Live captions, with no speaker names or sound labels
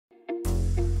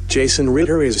Jason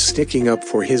Ritter is sticking up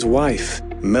for his wife,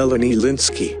 Melanie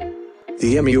Lynskey.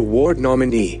 The Emmy Award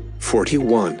nominee,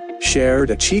 41, shared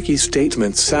a cheeky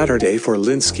statement Saturday for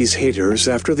Lynskey's haters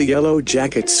after the Yellow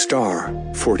Jackets star,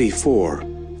 44,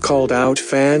 called out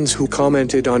fans who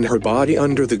commented on her body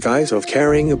under the guise of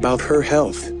caring about her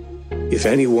health. If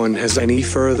anyone has any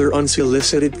further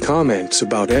unsolicited comments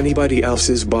about anybody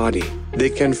else's body, they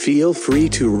can feel free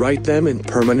to write them in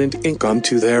permanent ink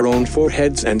onto their own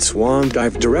foreheads and swan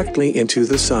dive directly into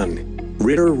the sun,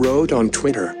 Ritter wrote on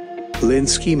Twitter.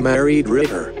 Lynskey married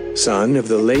Ritter, son of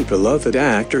the late beloved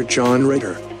actor John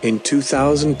Ritter, in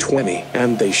 2020,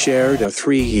 and they shared a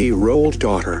 3-year-old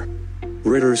daughter.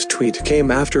 Ritter's tweet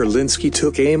came after Lynskey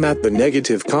took aim at the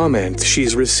negative comments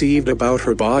she's received about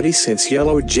her body since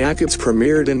Yellow Jackets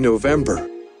premiered in November.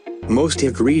 Most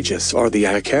egregious are the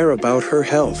 "I care about her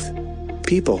health"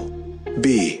 people.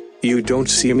 B. You don't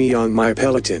see me on my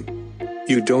Peloton.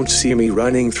 You don't see me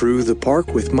running through the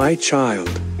park with my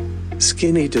child.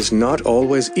 Skinny does not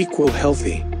always equal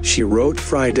healthy, she wrote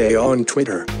Friday on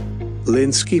Twitter.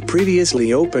 Lynskey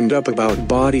previously opened up about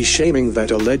body shaming that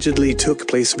allegedly took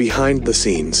place behind the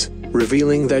scenes,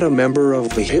 revealing that a member of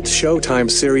the hit Showtime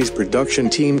series production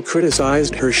team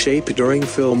criticized her shape during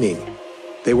filming.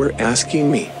 They were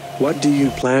asking me, "What do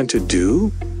you plan to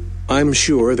do? I'm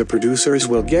sure the producers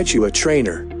will get you a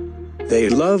trainer.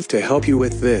 They'd love to help you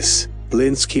with this,"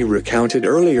 Lynskey recounted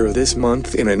earlier this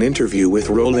month in an interview with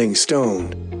Rolling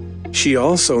Stone. She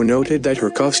also noted that her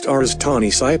co-stars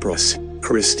Tawny Cypress,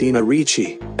 Christina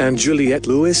Ricci, and Juliette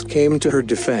Lewis came to her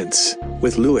defense,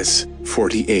 with Lewis,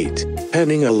 48,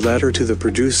 penning a letter to the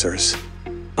producers.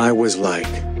 "I was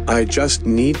like, I just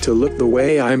need to look the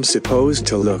way I'm supposed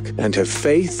to look and have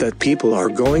faith that people are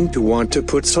going to want to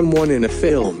put someone in a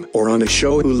film or on a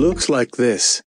show who looks like this.